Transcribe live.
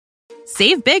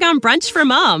Save big on brunch for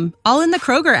mom, all in the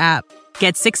Kroger app.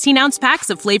 Get 16-ounce packs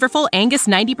of flavorful Angus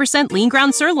 90% lean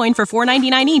ground sirloin for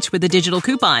 $4.99 each with a digital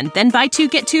coupon. Then buy 2,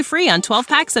 get 2 free on 12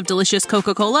 packs of delicious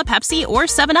Coca-Cola, Pepsi, or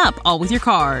 7-Up, all with your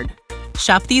card.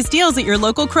 Shop these deals at your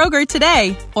local Kroger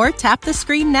today, or tap the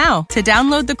screen now to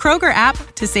download the Kroger app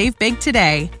to save big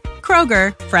today.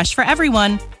 Kroger, fresh for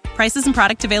everyone. Prices and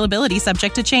product availability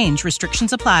subject to change.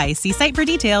 Restrictions apply. See site for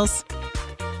details.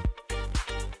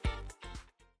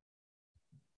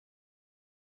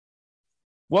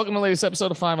 Welcome to the latest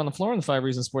episode of 5 on the Floor on the 5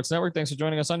 Reasons Sports Network. Thanks for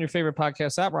joining us on your favorite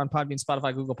podcast app. We're on Podbean,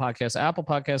 Spotify, Google Podcasts, Apple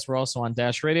Podcasts. We're also on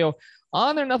Dash Radio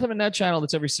on their Nothing But Net channel.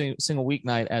 That's every single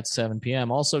weeknight at 7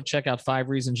 p.m. Also, check out 5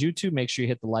 Reasons YouTube. Make sure you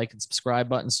hit the like and subscribe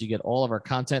button so you get all of our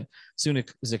content as soon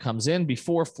as it comes in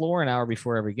before Floor, an hour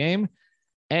before every game,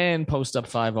 and post up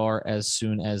 5R as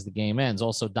soon as the game ends.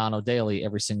 Also, Dono Daily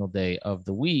every single day of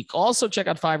the week. Also, check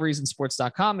out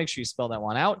 5reasonsports.com. Make sure you spell that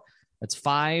one out. That's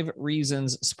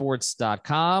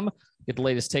 5reasonsports.com. Get the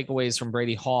latest takeaways from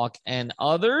Brady Hawk and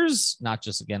others, not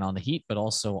just again on the Heat, but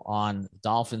also on the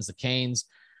Dolphins, the Canes,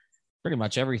 pretty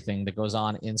much everything that goes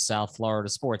on in South Florida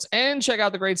sports. And check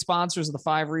out the great sponsors of the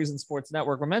 5 Reasons Sports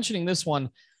Network. We're mentioning this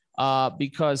one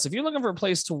because if you're looking for a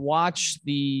place to watch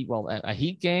a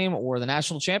Heat game or the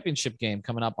national championship game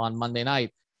coming up on Monday night,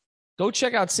 go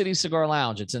check out City Cigar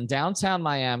Lounge. It's in downtown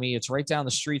Miami. It's right down the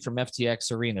street from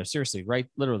FTX Arena. Seriously,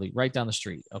 literally right down the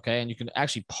street. Okay. And you can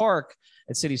actually park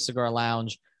at City Cigar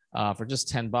Lounge for just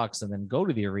 $10 and then go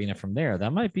to the arena from there.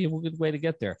 That might be a good way to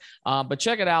get there. But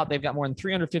check it out. They've got more than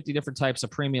 350 different types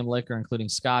of premium liquor, including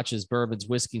scotches, bourbons,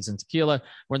 whiskeys, and tequila.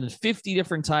 More than 50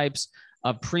 different types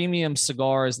of premium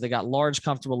cigars. They got large,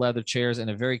 comfortable leather chairs in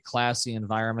a very classy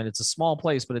environment. It's a small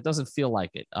place, but it doesn't feel like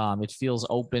it. It feels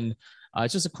open.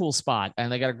 It's just a cool spot.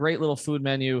 And they got a great little food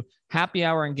menu, happy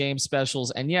hour and game specials.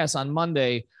 And yes, on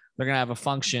Monday, they're going to have a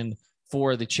function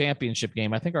for the championship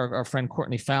game. I think our friend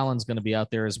Courtney Fallon's going to be out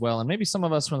there as well. And maybe some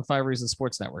of us from the 5 Reasons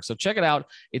Sports Network. So check it out.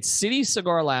 It's City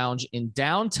Cigar Lounge in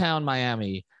downtown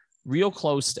Miami, real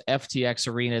close to FTX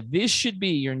Arena. This should be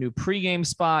your new pregame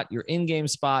spot, your in-game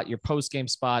spot, your post-game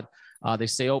spot. They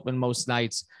stay open most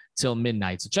nights till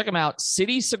midnight. So check them out.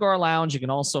 City Cigar Lounge. You can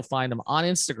also find them on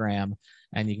Instagram.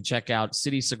 And you can check out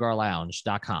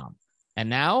citycigarlounge.com. And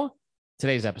now,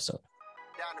 today's episode.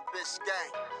 Down the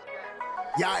Biscayne.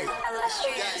 Yeah.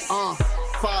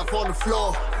 5 on the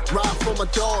floor. Ride for my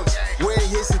dogs. Where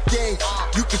here's the thing.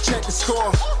 You can check the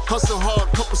score. Hustle hard,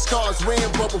 couple scars,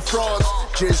 wearing bubble frauds.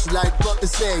 Just like Butler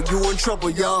said, you in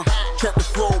trouble, y'all. Kept the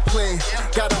floor playing.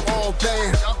 Got it all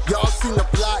banned. Y'all seen the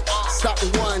block. Stop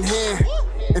with one hand.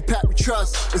 And Pat, we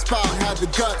trust, it's power, have the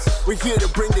guts. We're here to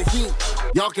bring the heat.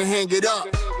 Y'all can hang it up.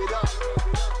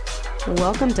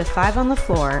 Welcome to 5 on the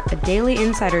Floor, a daily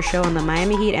insider show on the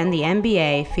Miami Heat and the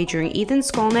NBA, featuring Ethan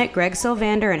Skolnick, Greg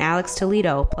Sylvander, and Alex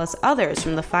Toledo, plus others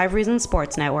from the 5 Reasons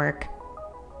Sports Network.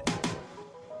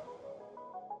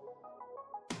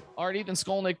 All right, Ethan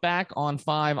Skolnick back on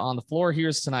 5 on the Floor.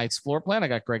 Here's tonight's floor plan. I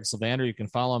got Greg Sylvander. You can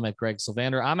follow him at Greg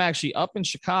Sylvander. I'm actually up in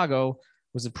Chicago.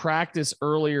 Was at practice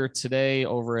earlier today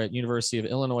over at University of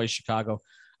Illinois, Chicago.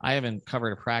 I haven't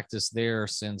covered a practice there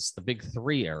since the Big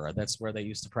Three era. That's where they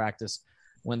used to practice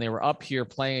when they were up here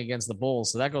playing against the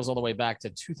Bulls. So that goes all the way back to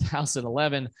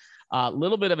 2011. A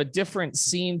little bit of a different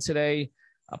scene today.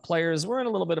 Players were in a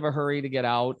little bit of a hurry to get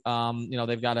out.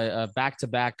 They've got a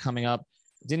back-to-back coming up.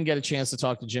 Didn't get a chance to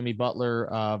talk to Jimmy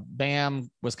Butler.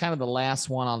 Bam was kind of the last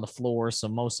one on the floor, so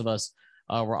most of us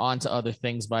were on to other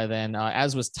things by then,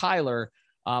 as was Tyler.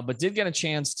 But did get a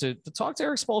chance to talk to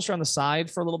Erik Spoelstra on the side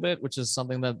for a little bit, which is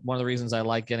something that one of the reasons I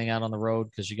like getting out on the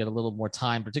road, because you get a little more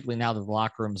time, particularly now that the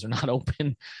locker rooms are not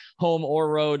open, home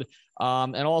or road.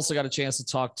 And also got a chance to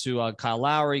talk to Kyle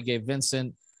Lowry, Gabe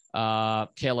Vincent,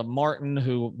 Caleb Martin,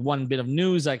 who one bit of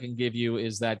news I can give you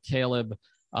is that Caleb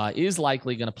is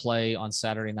likely going to play on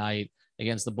Saturday night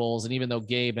against the Bulls. And even though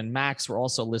Gabe and Max were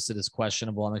also listed as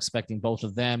questionable, I'm expecting both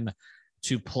of them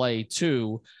to play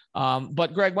too.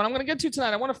 But Greg, what I'm going to get to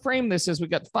tonight, I want to frame this as we've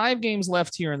got 5 games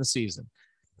left here in the season.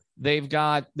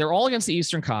 They're all against the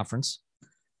Eastern Conference.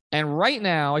 And right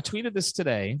now, I tweeted this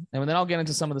today, and then I'll get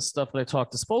into some of the stuff that I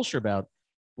talked to Spoelstra about.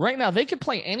 Right now, they could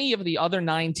play any of the other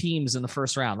 9 teams in the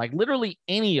first round, like literally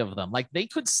any of them. Like they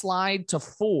could slide to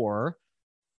 4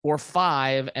 or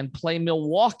 5 and play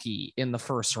Milwaukee in the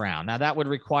first round. Now, that would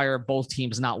require both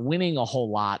teams not winning a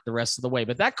whole lot the rest of the way,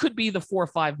 but that could be the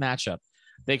 4-5 matchup.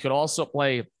 They could also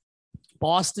play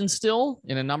Boston still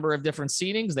in a number of different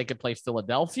seedings. They could play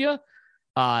Philadelphia.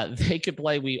 They could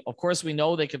play, we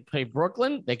know they could play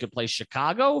Brooklyn. They could play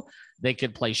Chicago. They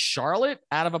could play Charlotte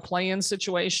out of a play-in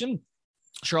situation.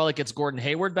 Charlotte gets Gordon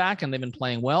Hayward back, and they've been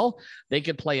playing well. They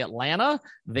could play Atlanta.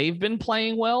 They've been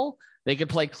playing well. They could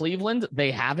play Cleveland. They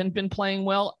haven't been playing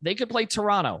well. They could play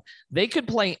Toronto. They could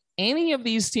play any of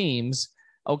these teams,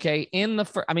 okay, and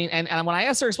when I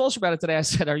asked Erik Spoelstra about it today, I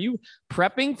said, are you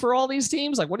prepping for all these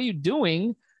teams? Like, what are you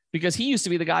doing? Because he used to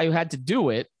be the guy who had to do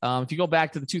it. If you go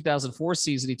back to the 2004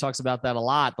 season, he talks about that a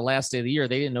lot. The last day of the year,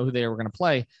 they didn't know who they were going to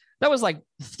play. That was like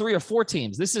 3 or 4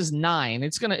 teams. This is 9.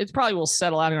 It probably will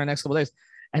settle out in our next couple of days.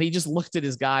 And he just looked at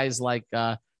his guys, like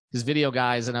his video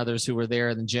guys and others who were there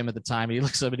in the gym at the time. And he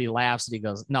looks at them and he laughs and he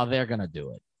goes, no, they're going to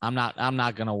do it. I'm not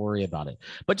going to worry about it.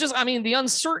 But just, the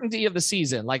uncertainty of the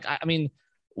season,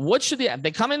 what should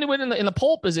they come into it in the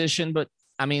pole position? But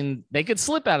they could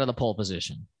slip out of the pole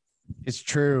position. It's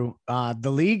true. The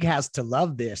league has to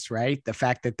love this, right? The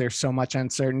fact that there's so much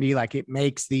uncertainty, like it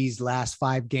makes these last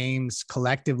 5 games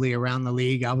collectively around the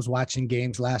league. I was watching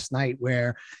games last night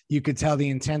where you could tell the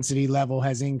intensity level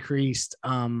has increased.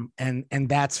 And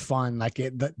that's fun. Like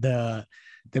the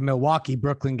Milwaukee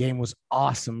Brooklyn game was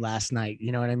awesome last night.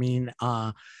 You know what I mean?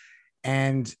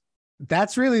 And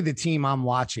that's really the team I'm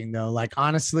watching though. Like,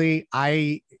 honestly,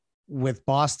 with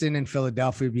Boston and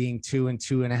Philadelphia being 2 and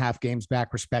 2.5 games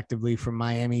back respectively from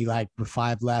Miami, like with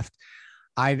 5 left,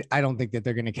 I don't think that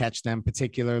they're going to catch them,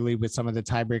 particularly with some of the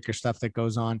tiebreaker stuff that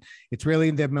goes on. It's really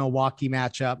the Milwaukee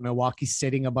matchup. Milwaukee's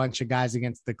sitting a bunch of guys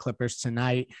against the Clippers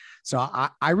tonight. So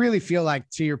I really feel like,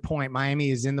 to your point,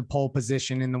 Miami is in the pole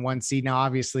position in the 1 seed. Now,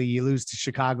 obviously you lose to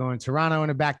Chicago and Toronto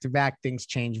in a back-to-back. Things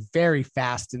change very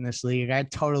fast in this league. I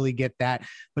totally get that.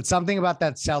 But something about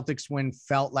that Celtics win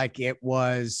felt like it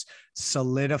was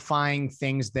solidifying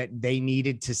things that they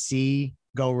needed to see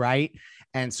go right.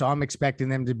 And so I'm expecting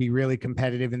them to be really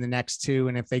competitive in the next 2.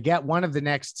 And if they get one of the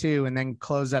next 2 and then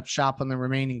close up shop on the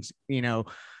remaining,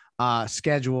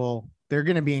 schedule, they're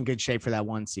going to be in good shape for that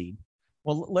 1 seed.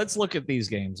 Well, let's look at these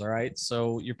games. All right.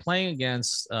 So you're playing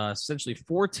against essentially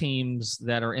 4 teams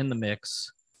that are in the mix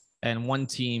and 1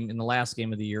 team in the last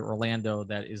game of the year, Orlando,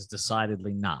 that is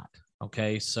decidedly not.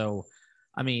 Okay. So,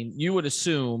 you would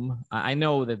assume, I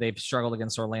know that they've struggled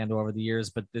against Orlando over the years,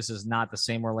 but this is not the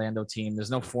same Orlando team.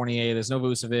 There's no Fournier, there's no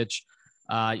Vucevic.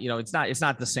 It's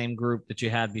not the same group that you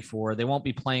had before. They won't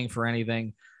be playing for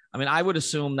anything. I would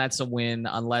assume that's a win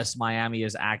unless Miami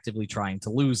is actively trying to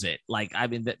lose it.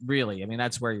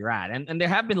 That's where you're at. And there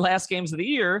have been last games of the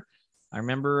year. I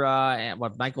remember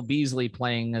Michael Beasley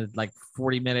playing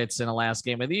 40 minutes in the last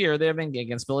game of the year. There have been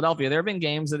against Philadelphia. There have been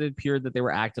games that it appeared that they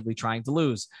were actively trying to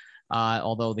lose.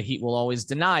 Although the Heat will always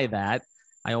deny that.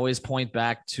 I always point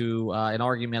back to an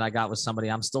argument I got with somebody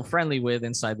I'm still friendly with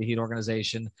inside the Heat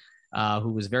organization,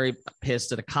 who was very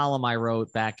pissed at a column I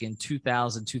wrote back in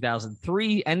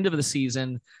 2003, end of the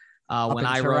season. When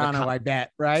I wrote Toronto, I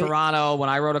bet, right? Toronto, when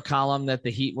I wrote a column that the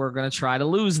Heat were going to try to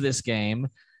lose this game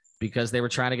because they were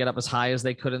trying to get up as high as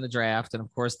they could in the draft. And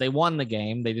of course, they won the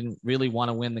game. They didn't really want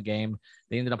to win the game.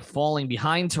 They ended up falling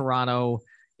behind Toronto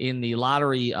in the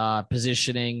lottery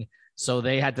positioning. So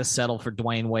they had to settle for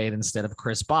Dwayne Wade instead of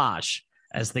Chris Bosh,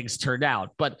 as things turned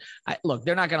out. But look,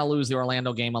 they're not going to lose the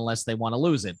Orlando game unless they want to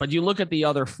lose it. But you look at the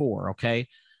other 4, okay?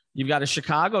 You've got a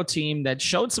Chicago team that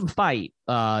showed some fight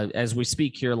as we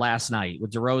speak here last night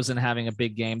with DeRozan having a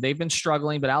big game. They've been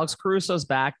struggling, but Alex Caruso's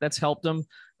back. That's helped them.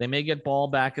 They may get Ball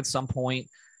back at some point.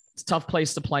 It's a tough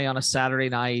place to play on a Saturday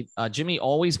night. Jimmy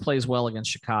always plays well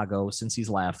against Chicago since he's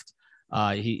left.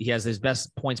 He has his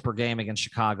best points per game against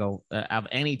Chicago of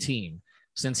any team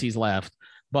since he's left.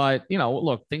 But,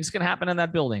 look, things can happen in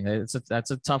that building.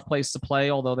 That's a tough place to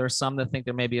play, although there's some that think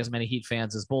there may be as many Heat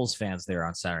fans as Bulls fans there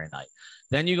on Saturday night.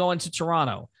 Then you go into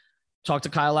Toronto. Talked to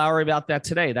Kyle Lowry about that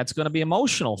today. That's going to be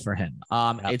emotional for him.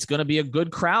 It's going to be a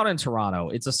good crowd in Toronto.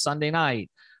 It's a Sunday night.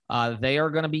 They are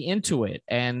going to be into it.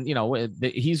 And,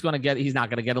 he's not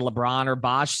going to get a LeBron or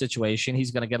Bosh situation.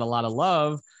 He's going to get a lot of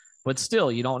love. But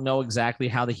still, you don't know exactly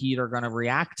how the Heat are going to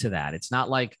react to that. It's not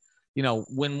like,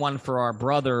 win one for our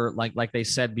brother, like they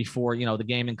said before, the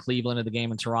game in Cleveland or the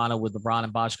game in Toronto with LeBron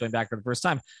and Bosh going back for the first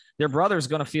time. Their brother's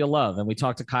going to feel love. And we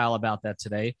talked to Kyle about that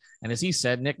today. And as he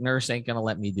said, Nick Nurse ain't going to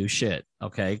let me do shit,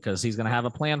 okay, because he's going to have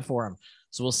a plan for him.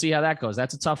 So we'll see how that goes.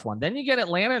 That's a tough one. Then you get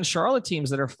Atlanta and Charlotte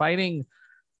teams that are fighting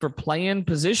for play-in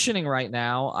positioning right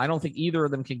now. I don't think either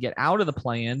of them can get out of the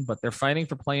play-in, but they're fighting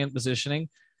for play-in positioning.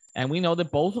 And we know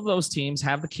that both of those teams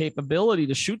have the capability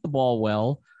to shoot the ball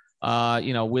well.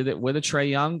 With a Trae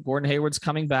Young, Gordon Hayward's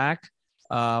coming back.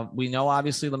 We know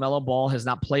obviously LaMelo Ball has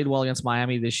not played well against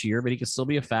Miami this year, but he can still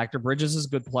be a factor. Bridges is a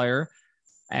good player.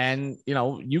 And,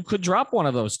 you could drop one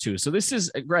of those 2. So this is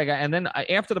Greg. And then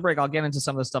after the break, I'll get into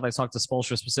some of the stuff I talked to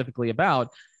Spoelstra specifically about.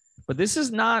 but this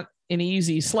is not an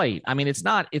easy slate. I mean, it's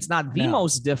not the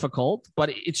most difficult, but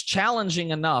it's challenging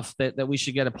enough that we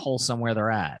should get a pulse on where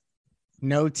they're at.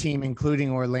 No team,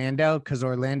 including Orlando, because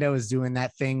Orlando is doing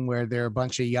that thing where they're a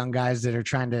bunch of young guys that are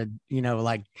trying to,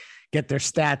 like get their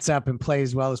stats up and play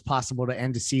as well as possible to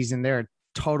end the season. They're a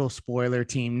total spoiler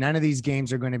team. None of these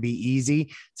games are going to be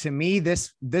easy. To me,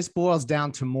 this boils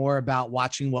down to more about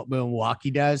watching what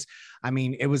Milwaukee does. I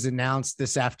mean, it was announced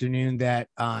this afternoon that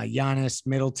Giannis,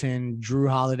 Middleton, Drew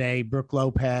Holiday, Brook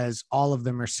Lopez, all of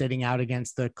them are sitting out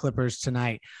against the Clippers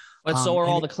tonight. But so are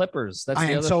all the Clippers. That's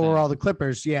the other so thing. are all the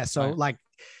Clippers. Yeah. So right. Like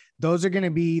those are going to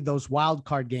be those wild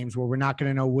card games where we're not going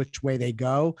to know which way they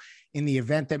go. In the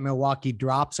event that Milwaukee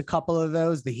drops a couple of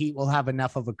those, the Heat will have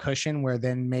enough of a cushion where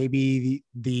then maybe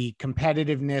the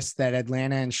competitiveness that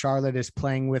Atlanta and Charlotte is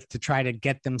playing with to try to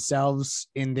get themselves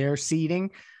in their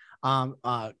seeding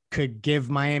could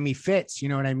give Miami fits. You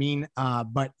know what I mean?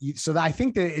 So I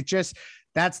think that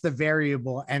that's the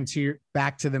variable. And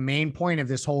back to the main point of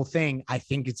this whole thing, I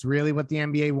think it's really what the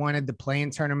NBA wanted. The play-in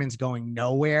tournament's going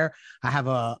nowhere. I have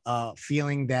a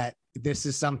feeling that this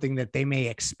is something that they may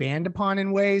expand upon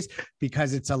in ways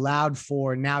because it's allowed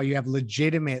for now you have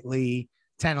legitimately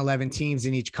 10, 11 teams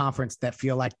in each conference that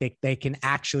feel like they can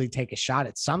actually take a shot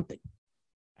at something.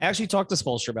 I actually talked to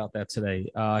Spoelstra about that today.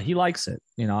 He likes it.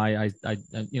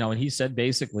 And he said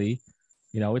basically,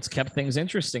 it's kept things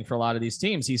interesting for a lot of these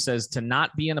teams. He says to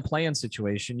not be in a play-in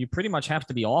situation, you pretty much have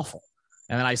to be awful.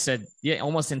 And then I said, yeah,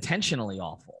 almost intentionally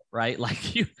awful, right?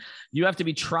 Like you have to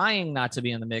be trying not to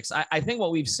be in the mix. I think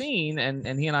what we've seen,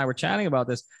 and he and I were chatting about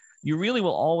this, you really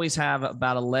will always have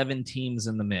about 11 teams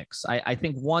in the mix. I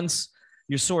think once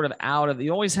you're sort of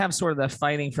you always have sort of that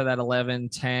fighting for that 11,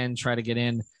 10, try to get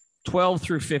in. 12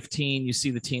 through 15, you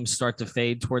see the teams start to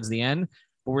fade towards the end.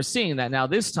 But we're seeing that now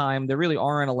this time, there really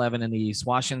aren't 11 in the East.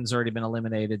 Washington's already been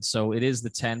eliminated, so it is the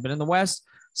 10. But in the West,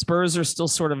 Spurs are still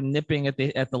sort of nipping at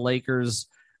the Lakers,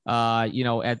 at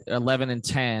 11 and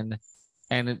 10.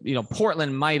 And,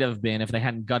 Portland might have been if they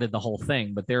hadn't gutted the whole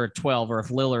thing, but they're at 12 or if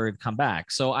Lillard had come back.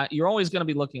 So you're always going to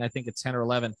be looking, I think, at 10 or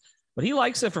 11. But he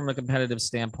likes it from a competitive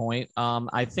standpoint.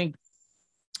 I think,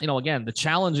 again, the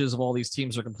challenges of all these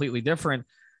teams are completely different.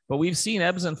 But we've seen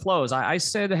ebbs and flows. I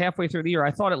said halfway through the year,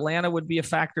 I thought Atlanta would be a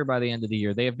factor by the end of the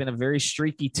year. They have been a very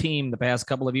streaky team the past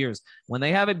couple of years. When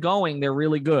they have it going, they're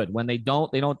really good. When they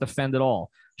don't defend at all.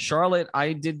 Charlotte,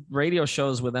 I did radio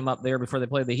shows with them up there before they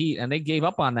played the Heat, and they gave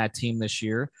up on that team this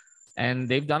year. And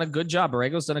they've done a good job.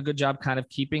 Borrego's done a good job kind of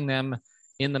keeping them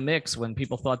in the mix when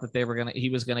people thought that he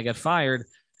was going to get fired.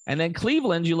 And then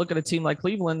Cleveland, you look at a team like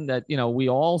Cleveland that, we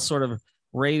all sort of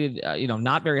rated,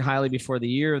 not very highly before the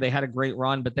year. They had a great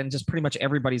run, but then just pretty much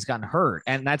everybody's gotten hurt.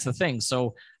 And that's the thing.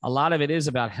 So a lot of it is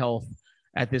about health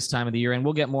at this time of the year. And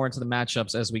we'll get more into the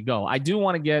matchups as we go. I do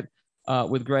want to get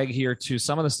with Greg here to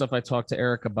some of the stuff I talked to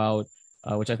Eric about,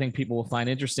 which I think people will find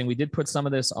interesting. I did put some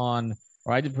of this on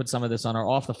our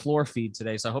Off the Floor feed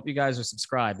today. So I hope you guys are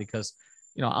subscribed because,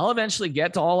 I'll eventually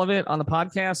get to all of it on the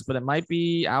podcast, but it might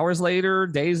be hours later,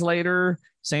 days later.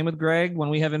 Same with Greg. When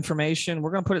we have information,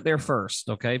 we're going to put it there first.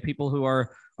 Okay. People who are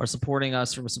supporting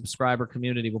us from a subscriber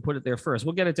community, we'll put it there first.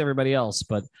 We'll get it to everybody else,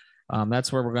 but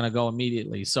that's where we're going to go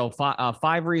immediately. So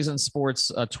 5 Reasons Sports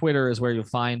Twitter is where you'll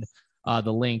find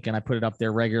the link. And I put it up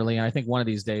there regularly. And I think one of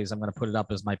these days I'm going to put it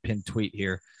up as my pinned tweet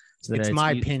here. So it's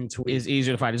my pinned tweet. Is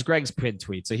easier to find. It's Greg's pinned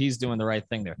tweet. So he's doing the right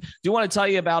thing there. Do want to tell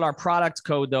you about our product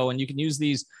code, though, and you can use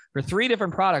these for 3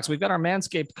 different products. We've got our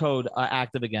Manscaped code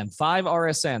active again,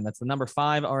 5RSN. That's the number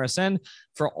 5RSN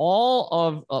for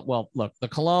all of, the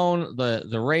cologne,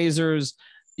 the razors.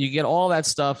 You get all that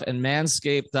stuff at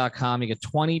manscaped.com. You get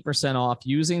 20% off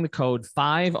using the code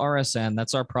 5RSN.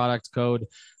 That's our product code.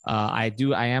 I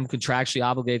am contractually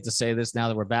obligated to say this now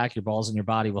that we're back. Your balls in your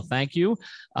body will thank you.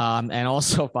 And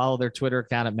also follow their Twitter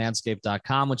account at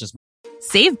manscaped.com, which is.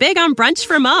 Save big on brunch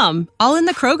for mom, all in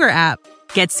the Kroger app.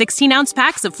 Get 16-ounce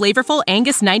packs of flavorful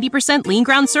Angus 90% lean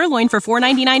ground sirloin for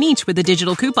 $4.99 each with a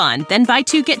digital coupon. Then buy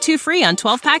 2, get 2 free on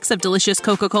 12 packs of delicious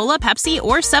Coca-Cola, Pepsi,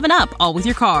 or 7-Up, all with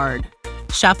your card.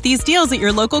 Shop these deals at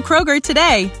your local Kroger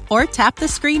today, or tap the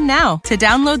screen now to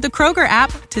download the Kroger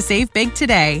app to save big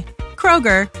today.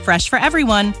 Kroger, fresh for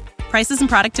everyone. Prices and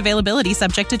product availability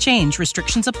subject to change.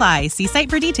 Restrictions apply. See site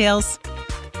for details.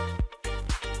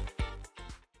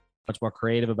 Much more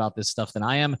creative about this stuff than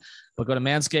I am, but go to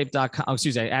manscaped.com.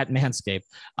 At Manscaped.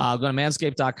 Go to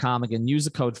manscaped.com. Again, use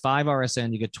the code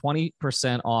 5RSN. You get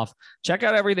 20% off. Check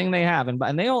out everything they have.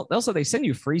 And they send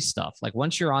you free stuff. Like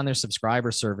once you're on their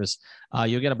subscriber service,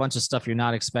 you'll get a bunch of stuff you're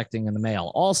not expecting in the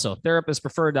mail. Also,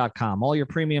 therapistpreferred.com. All your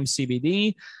premium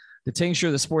CBD, the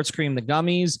tincture, the sports cream, the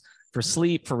gummies. for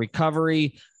sleep, for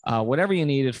recovery, whatever you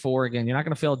need it for. Again, you're not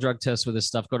going to fail a drug test with this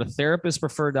stuff. Go to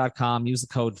therapistpreferred.com, use the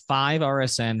code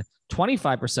 5RSN,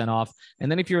 25% off. And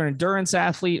then if you're an endurance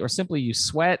athlete or simply you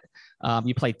sweat,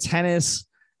 you play tennis,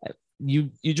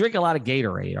 you drink a lot of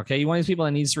Gatorade, okay? You're one of these people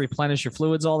that needs to replenish your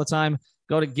fluids all the time,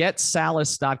 go to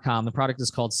getsalus.com. The product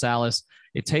is called Salus.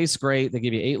 It tastes great. They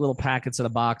give you 8 little packets in a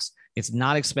box. It's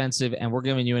not expensive, and we're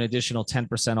giving you an additional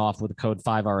 10% off with the code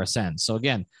 5RSN. So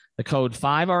again, the code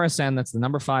 5RSN, that's the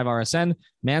number 5RSN,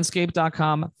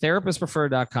 manscaped.com,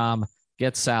 therapistpreferred.com,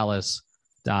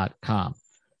 getsalus.com.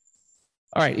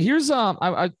 All right, here's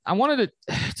I wanted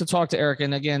to talk to Eric,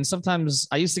 and again, sometimes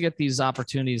I used to get these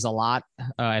opportunities a lot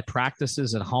at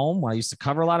practices at home when I used to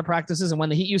cover a lot of practices, and when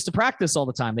the Heat used to practice all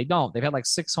the time, they don't. They've had like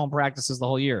 6 home practices the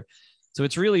whole year, so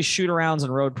it's really shoot-arounds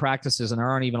and road practices, and there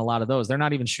aren't even a lot of those. They're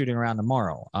not even shooting around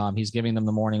tomorrow. He's giving them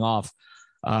the morning off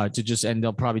and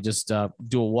they'll probably just do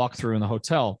a walkthrough in the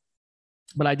hotel.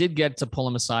 But I did get to pull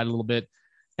him aside a little bit,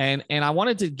 and I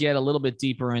wanted to get a little bit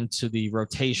deeper into the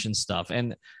rotation stuff.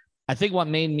 And I think what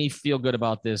made me feel good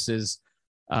about this is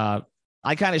I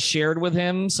kind of shared with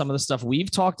him some of the stuff we've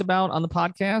talked about on the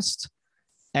podcast.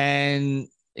 And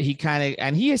he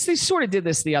sort of did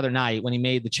this the other night when he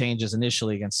made the changes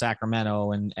initially against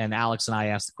Sacramento, and Alex and I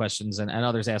asked the questions and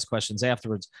others asked questions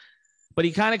afterwards. But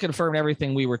he kind of confirmed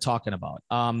everything we were talking about.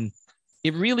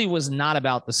 It really was not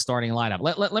about the starting lineup.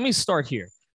 Let me start here.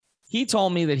 He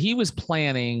told me that he was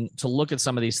planning to look at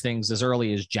some of these things as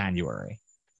early as January,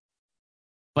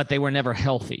 but they were never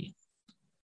healthy.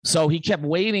 So he kept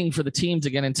waiting for the team to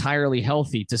get entirely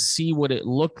healthy to see what it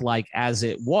looked like as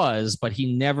it was, but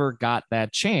he never got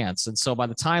that chance. And so by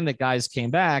the time that guys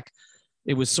came back,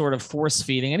 it was sort of force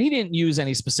feeding, and he didn't use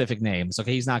any specific names.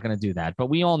 Okay. He's not going to do that, but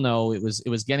we all know it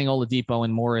was getting Oladipo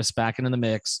and Morris back into the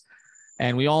mix.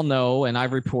 And we all know, and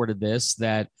I've reported this,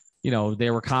 that,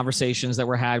 there were conversations that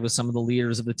were had with some of the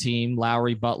leaders of the team,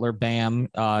 Lowry, Butler, Bam,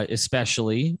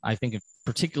 especially, I think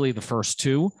particularly the first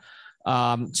 2,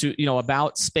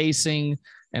 about spacing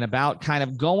and about kind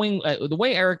of going, the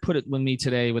way Eric put it with me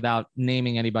today, without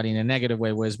naming anybody in a negative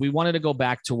way, was we wanted to go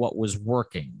back to what was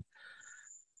working,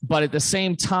 but at the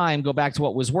same time, go back to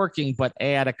what was working, but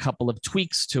add a couple of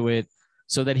tweaks to it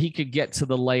so that he could get to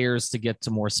the layers to get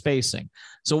to more spacing.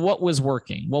 So what was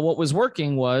working? Well, what was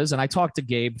working was, and I talked to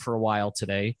Gabe for a while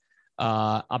today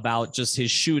about just his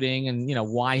shooting and,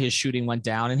 why his shooting went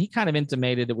down. And he kind of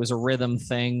intimated it was a rhythm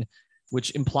thing,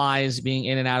 which implies being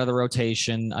in and out of the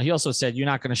rotation. He also said, you're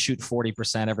not going to shoot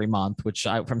 40% every month,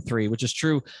 from 3, which is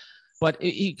true. But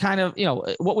he kind of,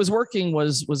 what was working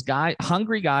was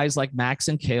hungry guys like Max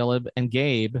and Caleb and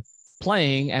Gabe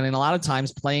playing, and in a lot of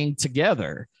times playing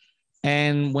together.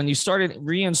 And when you started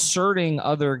reinserting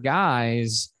other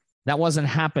guys, that wasn't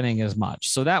happening as much.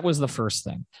 So that was the first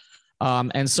thing.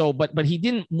 And so, but he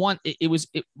didn't want,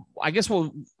 I guess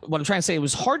what I'm trying to say, it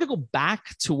was hard to go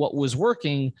back to what was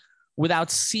working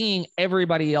without seeing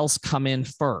everybody else come in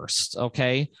first.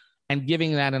 Okay. And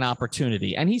giving that an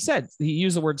opportunity. And he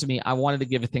used the word to me, I wanted to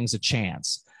give things a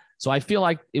chance. So I feel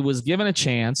like it was given a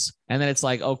chance. And then it's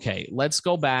like, okay, let's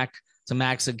go back to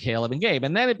Max and Caleb and Gabe.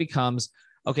 And then it becomes,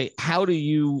 okay, how do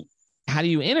you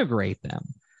integrate them?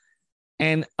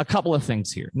 And a couple of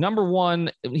things here. Number one,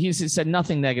 he said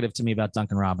nothing negative to me about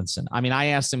Duncan Robinson. I mean, I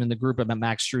asked him in the group about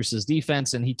Max Strus's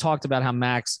defense, and he talked about how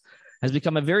Max has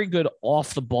become a very good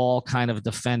off the ball kind of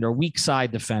defender, weak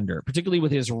side defender, particularly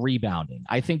with his rebounding.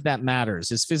 I think that matters,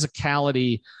 his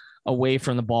physicality away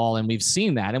from the ball. And we've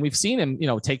seen that, and we've seen him,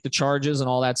 take the charges and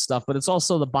all that stuff, but it's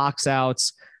also the box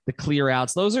outs, the clear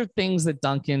outs. Those are things that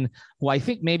Duncan, who I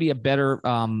think maybe a better,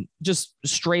 just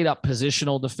straight up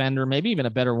positional defender, maybe even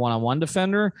a better one-on-one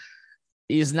defender,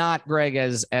 is not, Greg,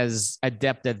 as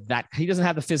adept at that. He doesn't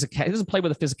have the physical, he doesn't play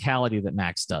with the physicality that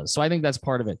Max does. So I think that's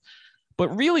part of it.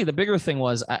 But really the bigger thing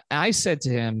was, I said to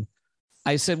him,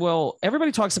 well,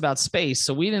 everybody talks about space.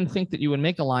 So we didn't think that you would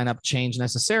make a lineup change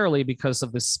necessarily because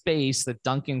of the space that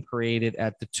Duncan created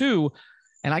at the 2.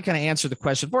 And I kind of answered the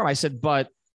question for him. I said, but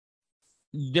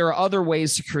there are other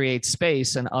ways to create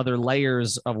space and other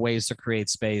layers of ways to create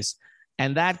space.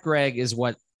 And that, Greg, is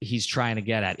what he's trying to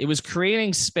get at. It was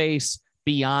creating space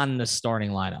beyond the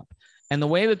starting lineup. And the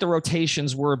way that the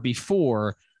rotations were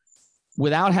before,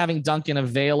 without having Duncan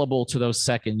available to those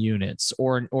second units,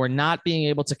 or not being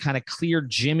able to kind of clear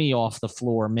Jimmy off the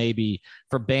floor, maybe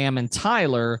for Bam and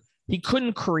Tyler, he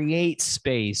couldn't create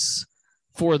space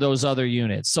for those other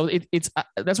units. So it's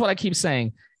that's what I keep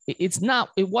saying. It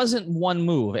wasn't one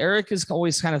move. Eric is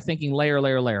always kind of thinking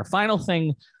layer. Final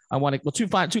thing two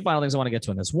final things I want to get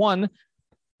to in this. One,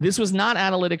 this was not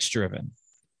analytics driven.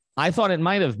 I thought it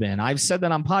might have been. I've said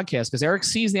that on podcasts because Eric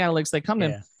sees the analytics. They come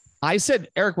in. I said,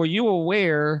 Eric, were you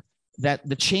aware that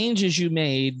the changes you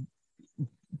made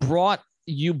brought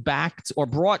you back or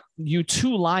brought you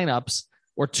two lineups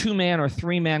or 2-man or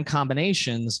 3-man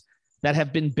combinations that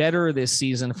have been better this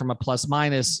season from a plus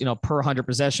minus, per 100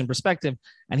 possession perspective?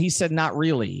 And he said, not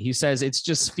really. He says, it's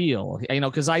just feel,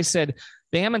 because I said,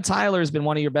 Bam and Tyler has been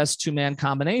one of your best 2-man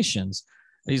combinations.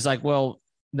 And he's like, well,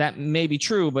 that may be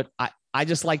true, but I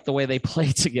just like the way they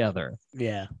play together.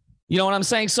 Yeah. You know what I'm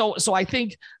saying? So I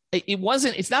think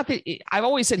it's not that I've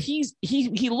always said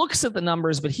he looks at the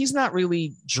numbers, but he's not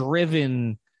really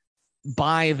driven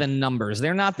by the numbers.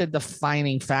 They're not the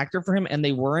defining factor for him, and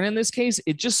they weren't in this case.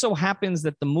 It just so happens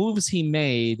that the moves he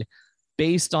made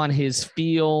based on his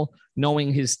feel,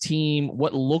 knowing his team,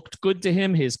 what looked good to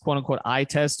him, his quote unquote eye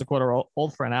test, to quote our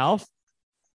old friend Alf,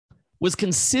 was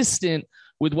consistent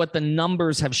with what the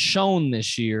numbers have shown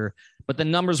this year, but the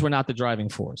numbers were not the driving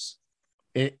force.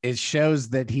 It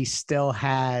shows that he still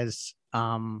has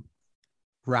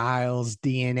Riles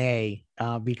DNA,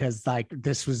 because like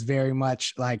this was very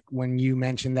much like when you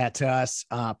mentioned that to us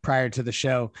prior to the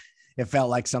show, it felt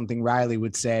like something Riley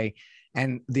would say.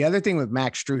 And the other thing with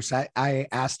Max Strus, I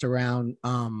asked around,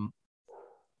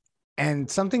 and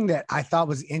something that I thought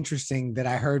was interesting that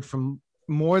I heard from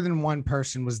more than one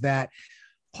person was that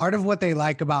part of what they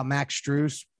like about Max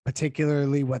Strus,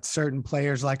 particularly what certain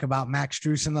players like about Max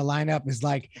Strus in the lineup, is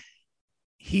like,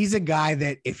 he's a guy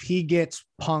that if he gets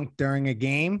punked during a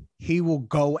game, he will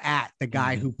go at the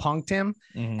guy who punked him.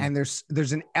 And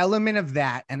there's an element of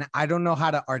that. And I don't know how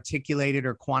to articulate it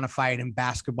or quantify it in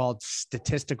basketball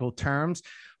statistical terms,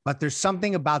 but there's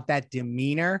something about that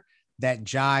demeanor that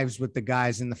jives with the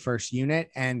guys in the first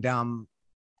unit. And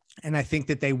I think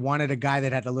that they wanted a guy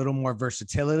that had a little more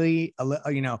versatility,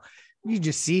 you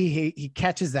just see he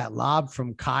catches that lob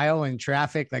from Kyle in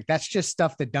traffic. Like that's just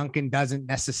stuff that Duncan doesn't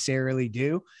necessarily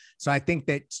do. So I think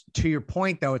that, to your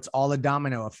point, though, it's all a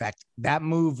domino effect. That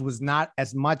move was not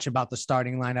as much about the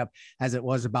starting lineup as it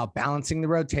was about balancing the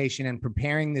rotation and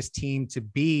preparing this team to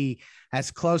be as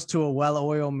close to a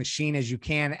well-oiled machine as you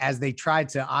can, as they tried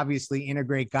to obviously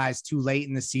integrate guys too late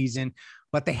in the season.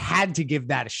 But they had to give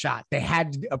that a shot. They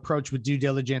had to approach with due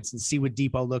diligence and see what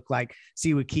Depot looked like,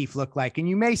 see what Keith looked like. And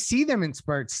you may see them in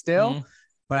spurts still,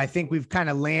 but I think we've kind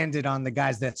of landed on the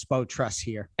guys that Spo trusts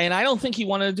here. And I don't think he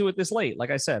wanted to do it this late. Like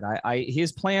I said,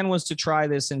 his plan was to try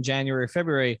this in January,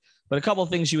 February, but a couple of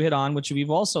things you hit on, which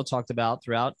we've also talked about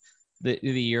throughout the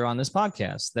year on this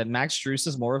podcast, that Max Strus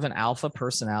is more of an alpha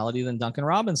personality than Duncan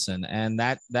Robinson. And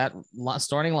that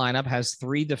starting lineup has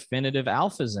 3 definitive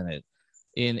alphas in it.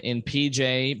 In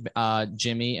PJ,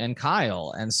 Jimmy, and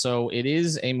Kyle. And so it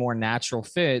is a more natural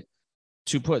fit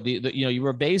to put you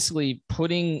were basically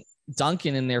putting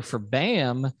Duncan in there for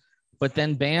Bam, but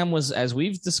then Bam was, as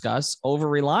we've discussed, over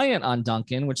reliant on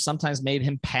Duncan, which sometimes made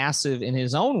him passive in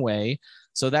his own way.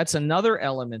 So that's another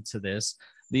element to this.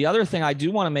 The other thing I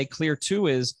do want to make clear too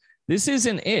is this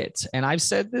isn't it. And I've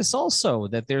said this also,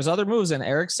 that there's other moves. And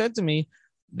Eric said to me,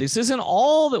 this isn't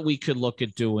all that we could look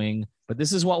at doing, but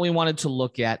this is what we wanted to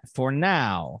look at for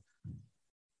now.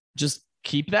 Just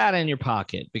keep that in your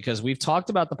pocket, because we've talked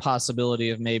about the possibility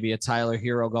of maybe a Tyler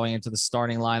Hero going into the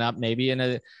starting lineup, maybe in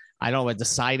a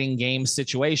deciding game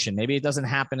situation. Maybe it doesn't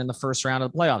happen in the first round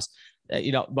of the playoffs,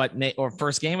 or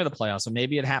first game of the playoffs. So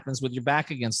maybe it happens with your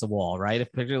back against the wall, right?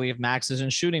 Particularly if Max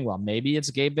isn't shooting well. Maybe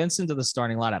it's Gabe Vincent to the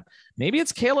starting lineup. Maybe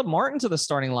it's Caleb Martin to the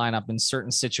starting lineup in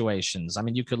certain situations. I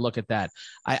mean, you could look at that.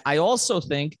 I also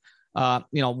think,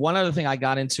 one other thing I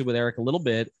got into with Eric a little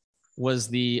bit was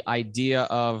the idea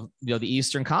of, the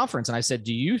Eastern Conference. And I said,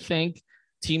 do you think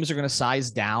teams are going to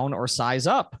size down or size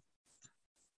up?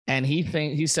 And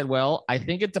he said, well, I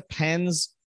think it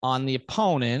depends on the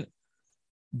opponent,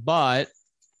 but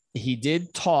he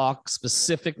did talk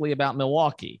specifically about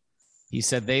Milwaukee. He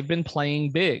said they've been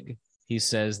playing big. He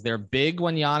says they're big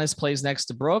when Giannis plays next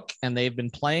to Brook, and they've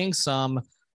been playing some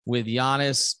with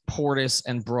Giannis, Portis,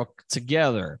 and Brook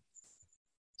together.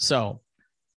 So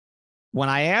when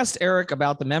I asked Eric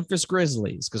about the Memphis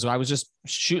Grizzlies, because I was just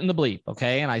shooting the bleep,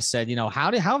 okay, and I said,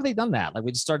 how have they done that? Like,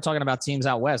 we just started talking about teams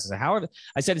out west. I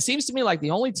said, it seems to me like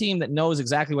the only team that knows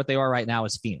exactly what they are right now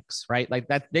is Phoenix, right? Like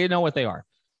that, they know what they are.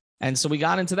 And so we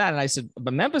got into that, and I said,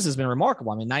 but Memphis has been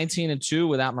remarkable. I mean, 19-2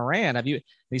 without Moran. And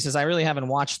he says, I really haven't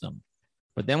watched them.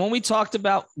 But then when we started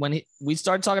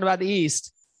talking about the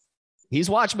East, he's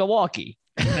watched Milwaukee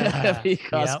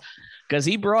because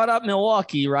he brought up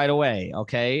Milwaukee right away.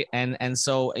 Okay. And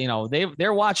so,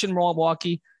 they're watching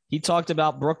Milwaukee. He talked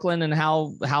about Brooklyn and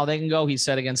how they can go. He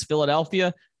said against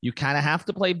Philadelphia, you kind of have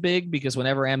to play big because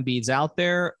whenever Embiid's out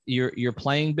there, you're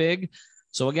playing big.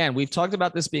 So again, we've talked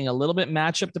about this being a little bit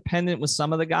matchup dependent with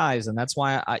some of the guys. And that's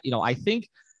why I think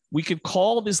we could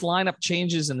call this lineup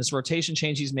changes and this rotation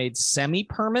change he's made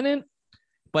semi-permanent,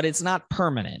 but it's not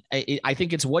permanent. I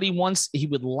think it's what he wants. He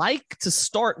would like to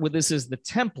start with this as the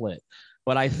template,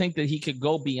 but I think that he could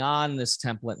go beyond this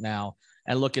template now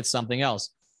and look at something else.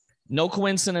 No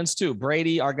coincidence too.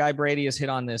 Brady, our guy Brady, has hit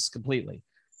on this completely.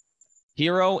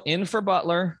 Hero in for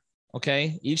Butler.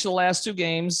 Okay. Each of the last 2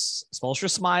 games, Spoelstra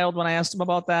smiled when I asked him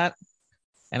about that.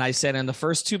 And I said, in the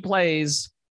first 2 plays,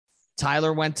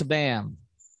 Tyler went to Bam,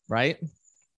 right?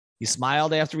 He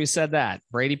smiled after we said that.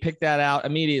 Brady picked that out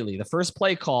immediately. The first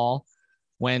play call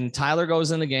when Tyler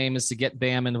goes in the game is to get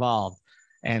Bam involved.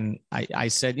 And I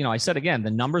said, again,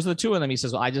 the numbers of the 2 of them, he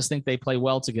says, well, I just think they play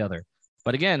well together.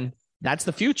 But again, that's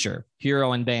the future,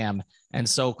 Hero and Bam. And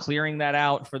so clearing that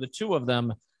out for the 2 of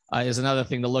them is another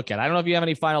thing to look at. I don't know if you have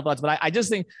any final thoughts, but I just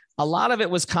think a lot of it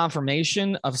was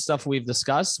confirmation of stuff we've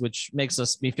discussed, which makes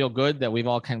me feel good that we've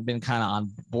all been kind of on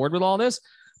board with all this.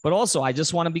 But also, I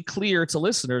just want to be clear to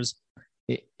listeners,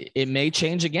 it may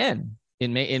change again. It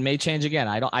may change again.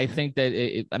 I think that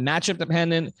a matchup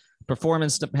dependent,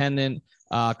 performance dependent,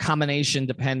 combination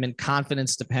dependent,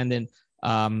 confidence dependent.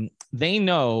 They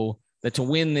know that to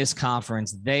win this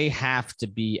conference, they have to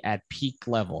be at peak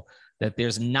level, that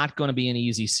there's not going to be an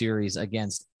easy series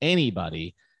against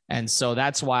anybody. And so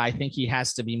that's why I think he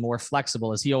has to be more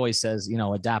flexible, as he always says,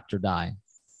 adapt or die.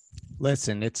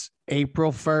 Listen, it's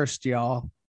April 1st, y'all.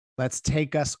 Let's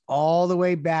take us all the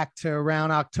way back to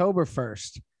around October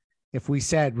 1st. If we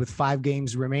said with 5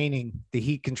 games remaining, the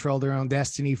Heat controlled their own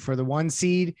destiny for the 1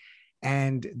 seed,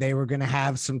 and they were going to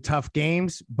have some tough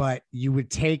games, but you would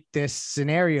take this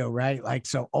scenario, right? Like,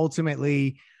 so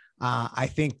ultimately, I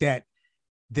think that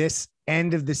this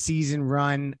end of the season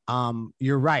run,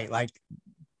 you're right. Like,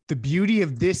 the beauty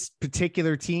of this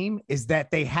particular team is that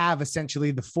they have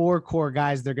essentially the 4 core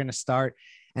guys they're going to start.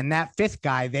 And that 5th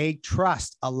guy, they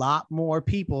trust a lot more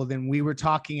people than we were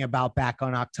talking about back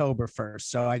on October 1st.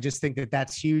 So I just think that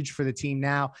that's huge for the team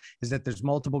now, is that there's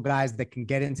multiple guys that can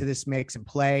get into this mix and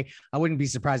play. I wouldn't be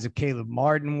surprised if Caleb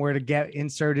Martin were to get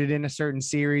inserted in a certain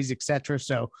series, etc.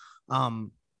 So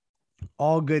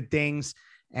all good things.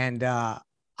 And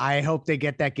I hope they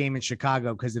get that game in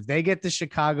Chicago, because if they get the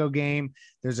Chicago game,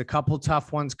 there's a couple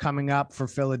tough ones coming up for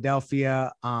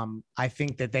Philadelphia. I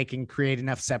think that they can create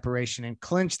enough separation and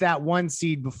clinch that 1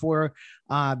 seed before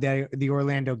the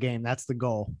Orlando game. That's the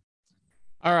goal.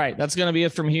 All right. That's going to be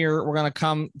it from here. We're going to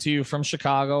come to you from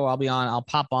Chicago. I'll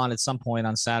pop on at some point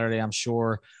on Saturday, I'm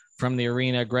sure, from the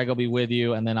arena. Greg will be with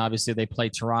you. And then obviously they play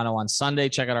Toronto on Sunday.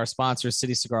 Check out our sponsor,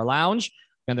 City Cigar Lounge.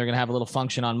 And they're going to have a little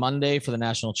function on Monday for the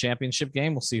national championship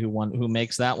game. We'll see who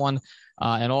makes that one.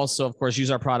 And also, of course,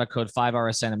 use our product code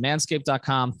 5RSN at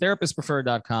manscaped.com,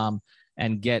 therapistpreferred.com,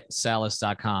 and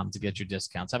getsalis.com to get your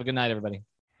discounts. Have a good night, everybody.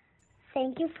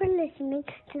 Thank you for listening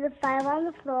to the 5 on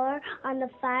the Floor on the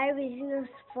 5 Regional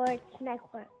Sports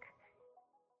Network.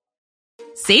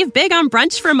 Save big on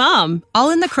brunch for mom, all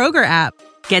in the Kroger app.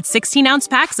 Get 16-ounce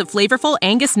packs of flavorful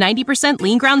Angus 90%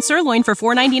 lean ground sirloin for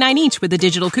 $4.99 each with a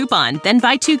digital coupon. Then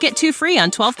buy 2, get 2 free on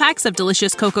 12 packs of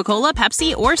delicious Coca-Cola,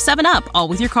 Pepsi, or 7-Up, all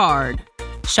with your card.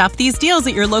 Shop these deals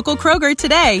at your local Kroger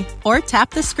today, or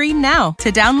tap the screen now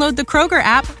to download the Kroger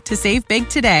app to save big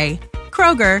today.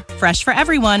 Kroger, fresh for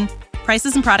everyone.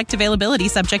 Prices and product availability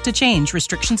subject to change.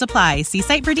 Restrictions apply. See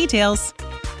site for details.